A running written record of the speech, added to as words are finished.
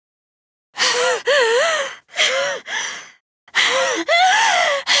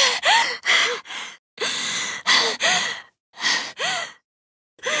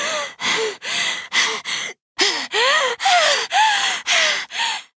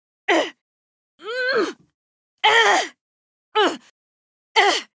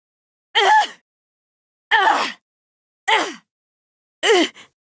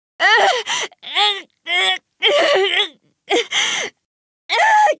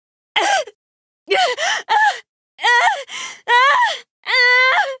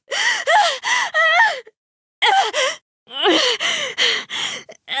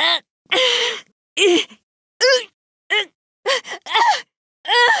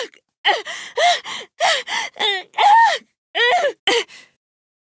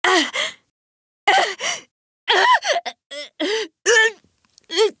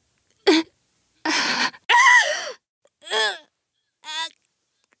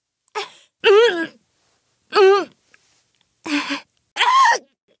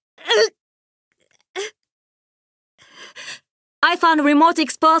I found remote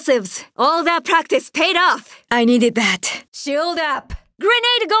explosives. All that practice paid off. I needed that. Shield up.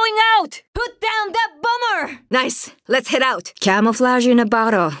 Grenade going out! Put down that bomber! Nice. Let's head out. Camouflage in a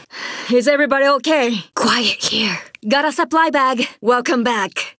bottle. Is everybody okay? Quiet here. Got a supply bag. Welcome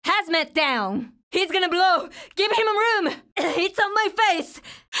back. Hazmat down. He's gonna blow. Give him room. It's on my face.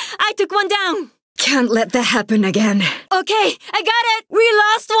 I took one down. Can't let that happen again. Okay, I got it! We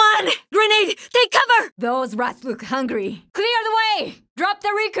lost one! Grenade, take cover! Those rats look hungry. Clear the way! Drop the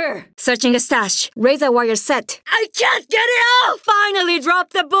Reeker! Searching a stash. Razor wire set. I can't get it off! Finally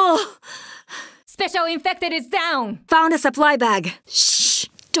dropped the bull! Special infected is down. Found a supply bag. Shh!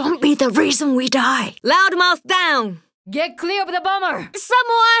 Don't be the reason we die. Loudmouth down! Get clear of the bomber!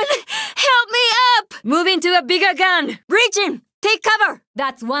 Someone! Help me up! Move into a bigger gun! Breaching! Take cover!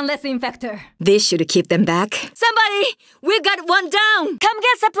 That's one less infector. This should keep them back. Somebody! We got one down! Come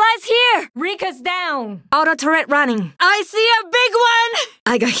get supplies here! Reeker's down! Auto turret running. I see a big one!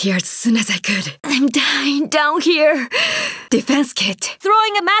 I got here as soon as I could. I'm dying down here. Defense kit.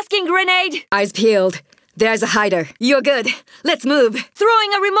 Throwing a masking grenade. Eyes peeled. There's a hider. You're good. Let's move.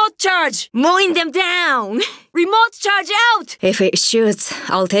 Throwing a remote charge. Mowing them down. Remote charge out! If it shoots,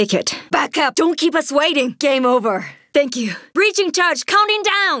 I'll take it. Back up. Don't keep us waiting. Game over. Thank you. Breaching charge counting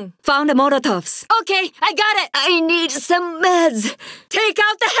down. Found the Molotovs. Okay, I got it. I need some meds. Take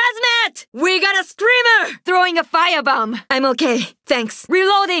out the hazmat. We got a screamer. Throwing a firebomb. I'm okay. Thanks.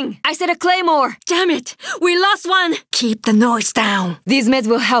 Reloading. I said a claymore. Damn it. We lost one. Keep the noise down. These meds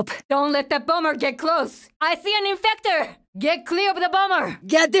will help. Don't let the bomber get close. I see an infector. Get clear of the bomber!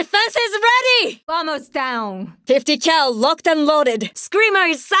 Get defenses ready! Bomber's down. 50 cal locked and loaded. Screamer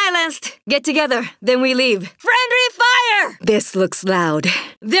is silenced. Get together, then we leave. Friendly fire! This looks loud.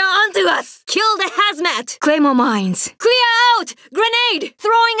 They're onto us! Kill the hazmat! Claymore mines. Clear out! Grenade!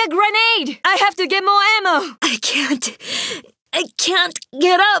 Throwing a grenade! I have to get more ammo! I can't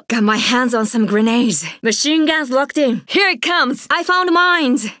get up! Got my hands on some grenades. Machine guns locked in. Here it comes! I found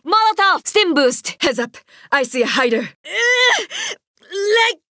mines! Molotov! Stim boost! Heads up! I see a hider.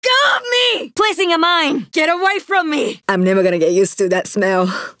 Let go of me! Placing a mine! Get away from me! I'm never gonna get used to that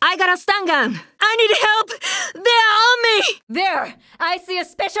smell. I got a stun gun! I need help! They're on me! There! I see a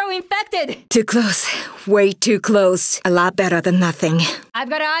special infected! Too close. Way too close. A lot better than nothing. I've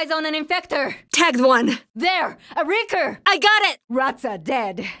got eyes on an infector. Tagged one. There! A Reeker! I got it! Rats are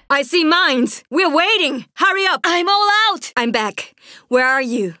dead. I see mines. We're waiting. Hurry up! I'm all out! I'm back. Where are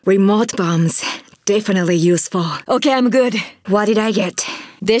you? Remote bombs. Definitely useful. Okay, I'm good. What did I get?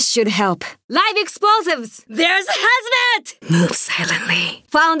 This should help. Live explosives! There's a hazmat! Move silently.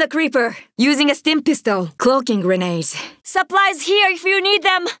 Found a creeper. Using a stim pistol. Cloaking grenades. Supplies here if you need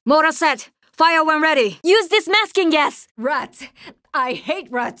them. Motor set. Fire when ready. Use this masking gas. Rats. I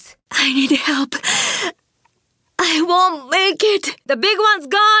hate rats. I need help. I won't make it. The big one's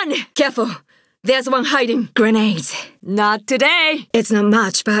gone. Careful. There's one hiding. Grenades. Not today. It's not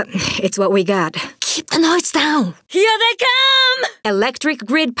much, but it's what we got. Keep the noise down. Here they come! Electric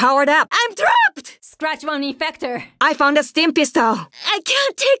grid powered up. I'm trapped! Scratch one infector. I found a stim pistol. I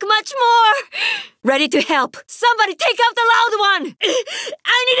can't take much more. Ready to help. Somebody take out the loud one.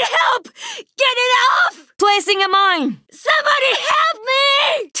 I need help. Get it off. Placing a mine. Somebody help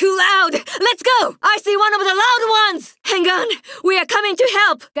me. Too loud. Let's go. I see one of the loud ones. Hang on. We are coming to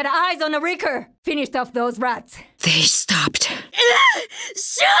help. Got eyes on a Reeker. Finished off those rats. They stopped.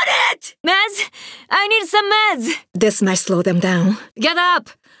 Shoot it! Meds? I need some meds. This might slow them down. Get up.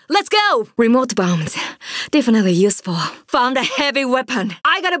 Let's go! Remote bombs. Definitely useful. Found a heavy weapon.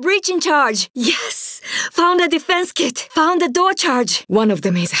 I got a breach in charge. Yes! Found a defense kit. Found a door charge. One of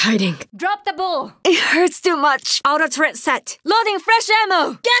them is hiding. Drop the ball. It hurts too much. Auto turret set. Loading fresh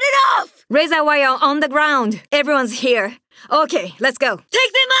ammo. Get it off! Razor wire on the ground. Everyone's here. Okay, let's go.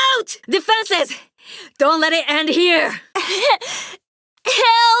 Take them out! Defenses! Don't let it end here.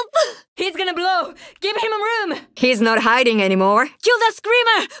 Help! He's gonna blow. Give him room. He's not hiding anymore. Kill the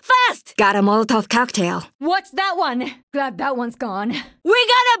screamer! Fast! Got a Molotov cocktail. Watch that one. Glad that one's gone. We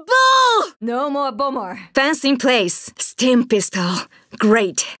got a bull! No more bomber. Fence in place. Steam pistol.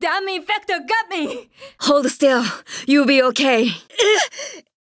 Great. Damn infector got me! Hold still. You'll be okay.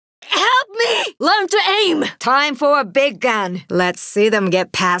 Help me! Learn to aim! Time for a big gun. Let's see them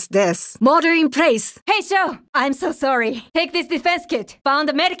get past this. Motor in place. Hey, Sho! I'm so sorry. Take this defense kit. Found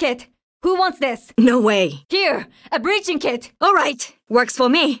a medikit. Who wants this? No way. Here, a breaching kit. All right. Works for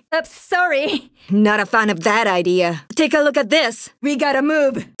me. Sorry. Not a fan of that idea. Take a look at this. We gotta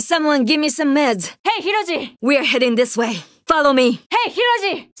move. Someone give me some meds. Hey, Hiroji! We're heading this way. Follow me. Hey,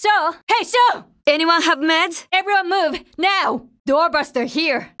 Hiroji! Sho! Hey, Sho! Anyone have meds? Everyone move, now! Doorbuster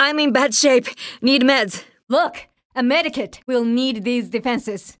here. I'm in bad shape. Need meds. Look, a medikit. We'll need these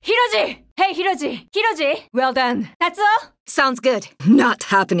defenses. Hiroji! Hey, Hiroji! Hiroji! Well done. Tatsuo? Sounds good. Not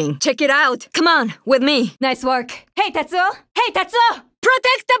happening. Check it out. Come on, with me. Nice work. Hey, Tatsuo! Hey, Tatsuo!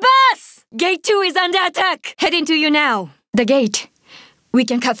 Protect the bus! Gate 2 is under attack. Heading to you now. The gate. We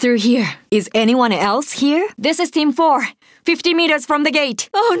can cut through here. Is anyone else here? This is Team 4. 50 meters from the gate.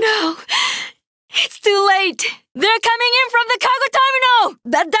 Oh no! It's too late! They're coming in from the cargo terminal!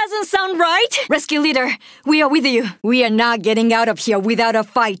 That doesn't sound right! Rescue leader, we are with you. We are not getting out of here without a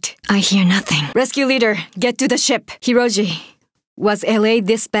fight. I hear nothing. Rescue leader, get to the ship. Hiroji, was LA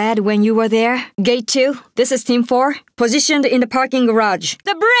this bad when you were there? Gate 2, this is Team 4, positioned in the parking garage.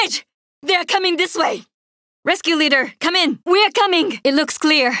 The bridge! They're coming this way! Rescue leader, come in. We are coming. It looks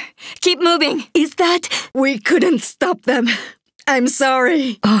clear. Keep moving. Is that... We couldn't stop them. I'm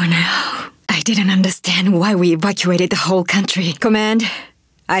sorry. Oh no. I didn't understand why we evacuated the whole country. Command,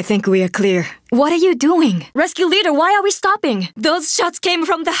 I think we are clear. What are you doing? Rescue leader, why are we stopping? Those shots came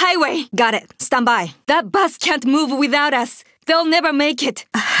from the highway. Got it. Stand by. That bus can't move without us. They'll never make it.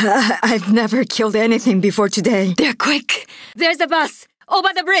 I've never killed anything before today. They're quick. There's the bus. Over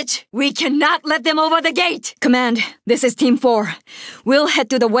the bridge! We cannot let them over the gate! Command, this is Team 4. We'll head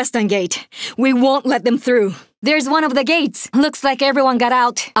to the western gate. We won't let them through. There's one of the gates. Looks like everyone got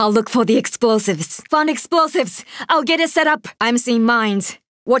out. I'll look for the explosives. Found explosives. I'll get it set up. I'm seeing mines.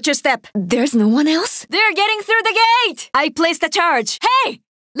 Watch your step. There's no one else? They're getting through the gate! I placed a charge. Hey!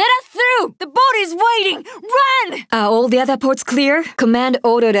 Let us through! The boat is waiting! Run! Are all the other ports clear? Command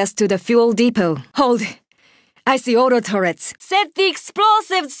ordered us to the fuel depot. Hold. I see auto turrets. Set the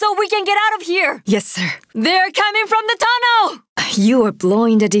explosives so we can get out of here! Yes, sir. They're coming from the tunnel! You are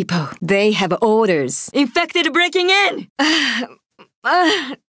blowing the depot. They have orders. Infected breaking in!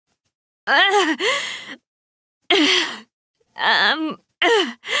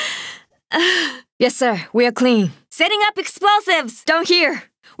 Yes, sir. We are clean. Setting up explosives! Down here.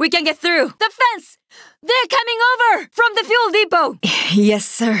 We can get through. The fence! They're coming over! From the fuel depot! Yes,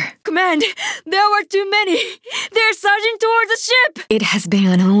 sir. Command, there were too many. They're surging towards the ship! It has been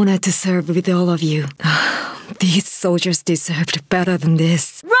an honor to serve with all of you. These soldiers deserved better than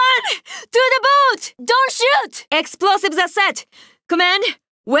this. Run! To the boat! Don't shoot! Explosives are set. Command,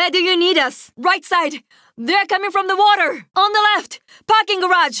 where do you need us? Right side. They're coming from the water. On the left. Parking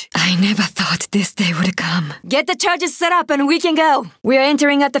garage. I never thought this day would come. Get the charges set up and we can go. We're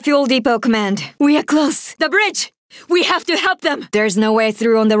entering at the fuel depot, Command. We are close. The bridge. We have to help them. There's no way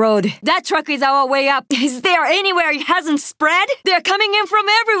through on the road. That truck is our way up. Is there anywhere it hasn't spread? They're coming in from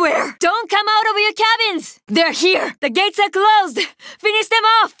everywhere. Don't come out of your cabins. They're here. The gates are closed. Finish them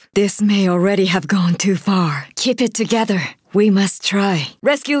off. This may already have gone too far. Keep it together. We must try.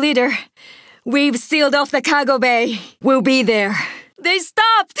 Rescue leader. We've sealed off the cargo bay. We'll be there. They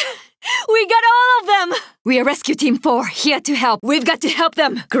stopped! We got all of them! We are Rescue Team 4, here to help. We've got to help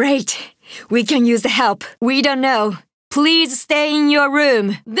them. Great. We can use the help. We don't know. Please stay in your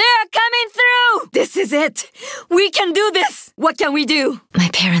room. They're coming through! This is it. We can do this. What can we do? My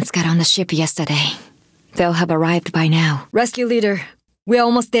parents got on the ship yesterday. They'll have arrived by now. Rescue leader, we're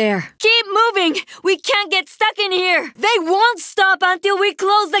almost there. Keep moving! We can't get stuck in here! They won't stop until we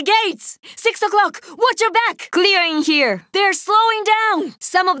close the gates! 6 o'clock! Watch your back! Clear in here! They're slowing down!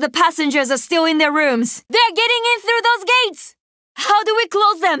 Some of the passengers are still in their rooms. They're getting in through those gates! How do we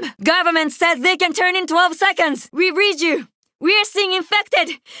close them? Government says they can turn in 12 seconds. We read you. We're seeing infected.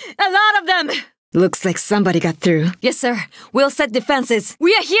 A lot of them. Looks like somebody got through. Yes, sir. We'll set defenses.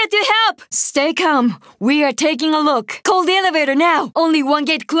 We are here to help! Stay calm. We are taking a look. Call the elevator now. Only one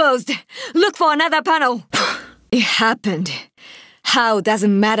gate closed. Look for another panel. It happened. How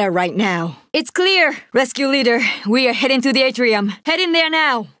doesn't matter right now. It's clear. Rescue leader, we are heading to the atrium. Head in there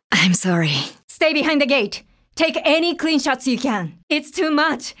now. I'm sorry. Stay behind the gate. Take any clean shots you can. It's too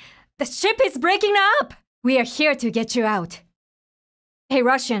much. The ship is breaking up. We are here to get you out. Hey,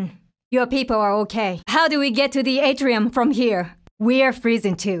 Russian. Your people are okay. How do we get to the atrium from here? We are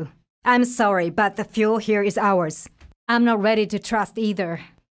freezing too. I'm sorry, but the fuel here is ours. I'm not ready to trust either.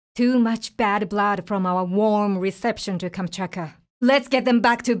 Too much bad blood from our warm reception to Kamchatka. Let's get them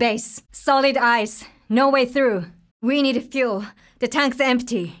back to base. Solid ice. No way through. We need fuel. The tank's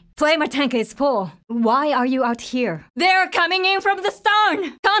empty. Flamer tank is full. Why are you out here? They're coming in from the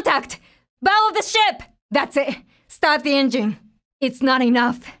stern! Contact! Bow of the ship! That's it. Start the engine. It's not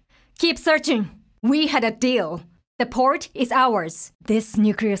enough. Keep searching. We had a deal. The port is ours. This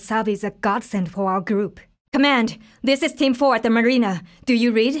nuclear sub is a godsend for our group. Command, this is Team 4 at the marina. Do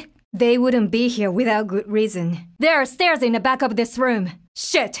you read? They wouldn't be here without good reason. There are stairs in the back of this room.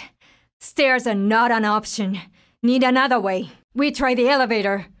 Shit. Stairs are not an option. Need another way. We try the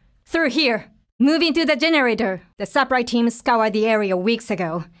elevator. Through here. Move into the generator. The supply team scoured the area weeks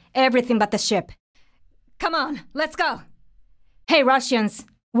ago. Everything but the ship. Come on, let's go. Hey, Russians.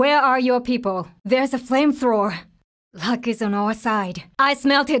 Where are your people? There's a flamethrower. Luck is on our side. Ice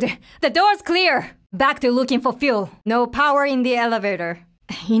melted. The door's clear. Back to looking for fuel. No power in the elevator.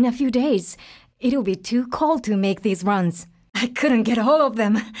 In a few days, it'll be too cold to make these runs. I couldn't get hold of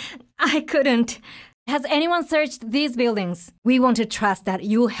them. I couldn't. Has anyone searched these buildings? We want to trust that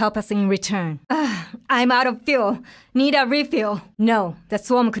you'll help us in return. I'm out of fuel. Need a refill. No, the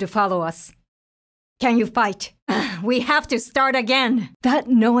swarm could follow us. Can you fight? We have to start again. That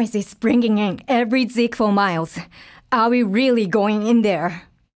noise is bringing in every zig for miles. Are we really going in there?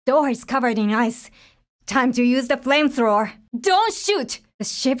 Door is covered in ice. Time to use the flamethrower. Don't shoot! The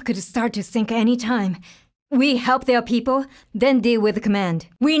ship could start to sink any time. We help their people, then deal with the command.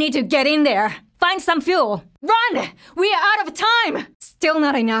 We need to get in there. Find some fuel. Run! We are out of time! Still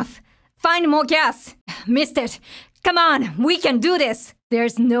not enough. Find more gas. Missed it. Come on, we can do this.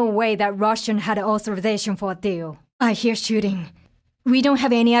 There's no way that Russian had authorization for a deal. I hear shooting. We don't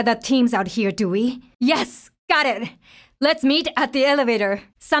have any other teams out here, do we? Yes, got it. Let's meet at the elevator.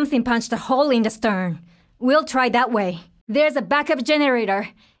 Something punched a hole in the stern. We'll try that way. There's a backup generator.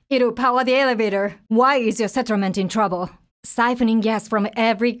 It'll power the elevator. Why is your settlement in trouble? Siphoning gas from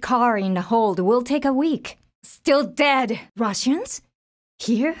every car in the hold will take a week. Still dead. Russians?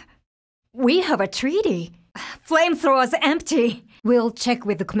 Here? We have a treaty. Flamethrower's empty. We'll check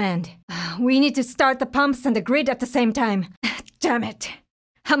with the command. We need to start the pumps and the grid at the same time. Damn it.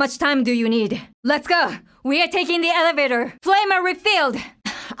 How much time do you need? Let's go. We are taking the elevator. Flamer refilled.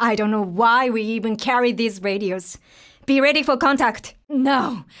 I don't know why we even carry these radios. Be ready for contact.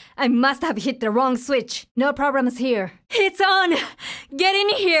 No, I must have hit the wrong switch. No problems here. It's on. Get in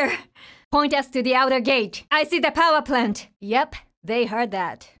here. Point us to the outer gate. I see the power plant. Yep, they heard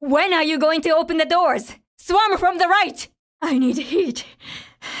that. When are you going to open the doors? Swarm from the right. I need heat.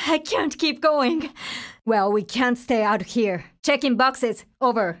 I can't keep going. Well, we can't stay out here. Checking boxes.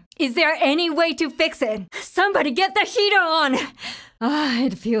 Over. Is there any way to fix it? Somebody get the heater on.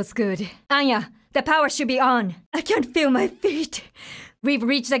 It feels good. Anya, the power should be on. I can't feel my feet. We've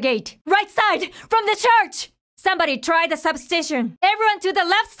reached the gate. Right side! From the church! Somebody try the substation. Everyone to the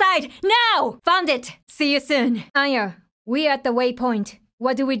left side, now! Found it. See you soon. Anya, we are at the waypoint.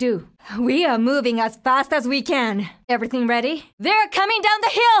 What do? We are moving as fast as we can. Everything ready? They're coming down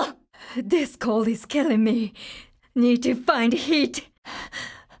the hill! This cold is killing me. Need to find heat.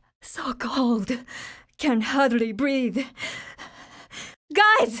 So cold. Can hardly breathe.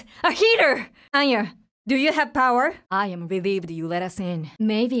 Guys, a heater! Anya, do you have power? I am relieved you let us in.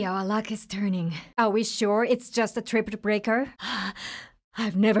 Maybe our luck is turning. Are we sure it's just a trip breaker?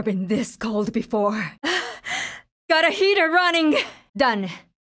 I've never been this cold before. Got a heater running! Done.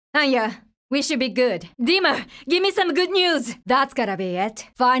 Anya, we should be good. Dima, give me some good news! That's gotta be it.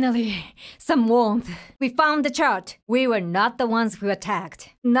 Finally, some warmth. We found the chart. We were not the ones who attacked.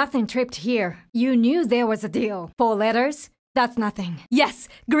 Nothing tripped here. You knew there was a deal. 4 letters? That's nothing. Yes,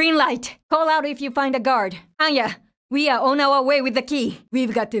 green light. Call out if you find a guard. Anya, we are on our way with the key.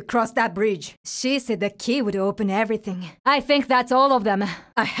 We've got to cross that bridge. She said the key would open everything. I think that's all of them.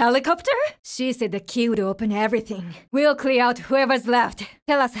 A helicopter? She said the key would open everything. We'll clear out whoever's left.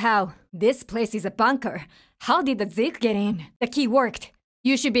 Tell us how. This place is a bunker. How did the Zeke get in? The key worked.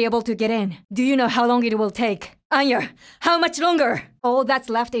 You should be able to get in. Do you know how long it will take? Anya, how much longer? All that's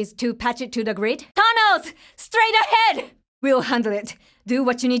left is to patch it to the grid. Tunnels! Straight ahead! We'll handle it. Do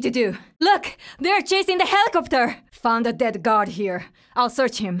what you need to do. Look! They're chasing the helicopter! Found a dead guard here. I'll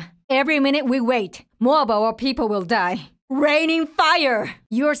search him. Every minute we wait, more of our people will die. Raining fire!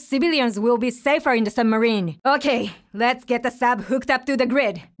 Your civilians will be safer in the submarine. Okay, let's get the sub hooked up to the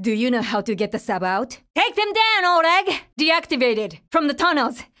grid. Do you know how to get the sub out? Take them down, Oleg! Deactivated. From the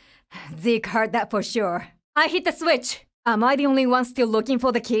tunnels. Zeke heard that for sure. I hit the switch. Am I the only one still looking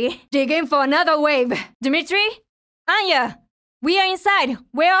for the key? Dig in for another wave. Dmitri? Anya! We are inside.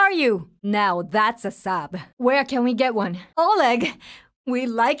 Where are you? Now that's a sub. Where can we get one? Oleg! We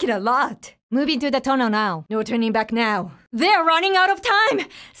like it a lot. Moving to the tunnel now. No turning back now. They're running out of time!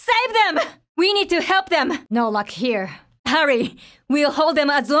 Save them! We need to help them. No luck here. Hurry! We'll hold them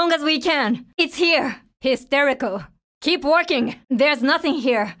as long as we can. It's here. Hysterical. Keep working. There's nothing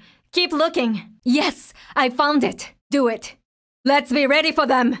here. Keep looking. Yes, I found it. Do it. Let's be ready for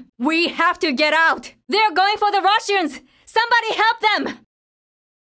them. We have to get out. They're going for the Russians. Somebody help them!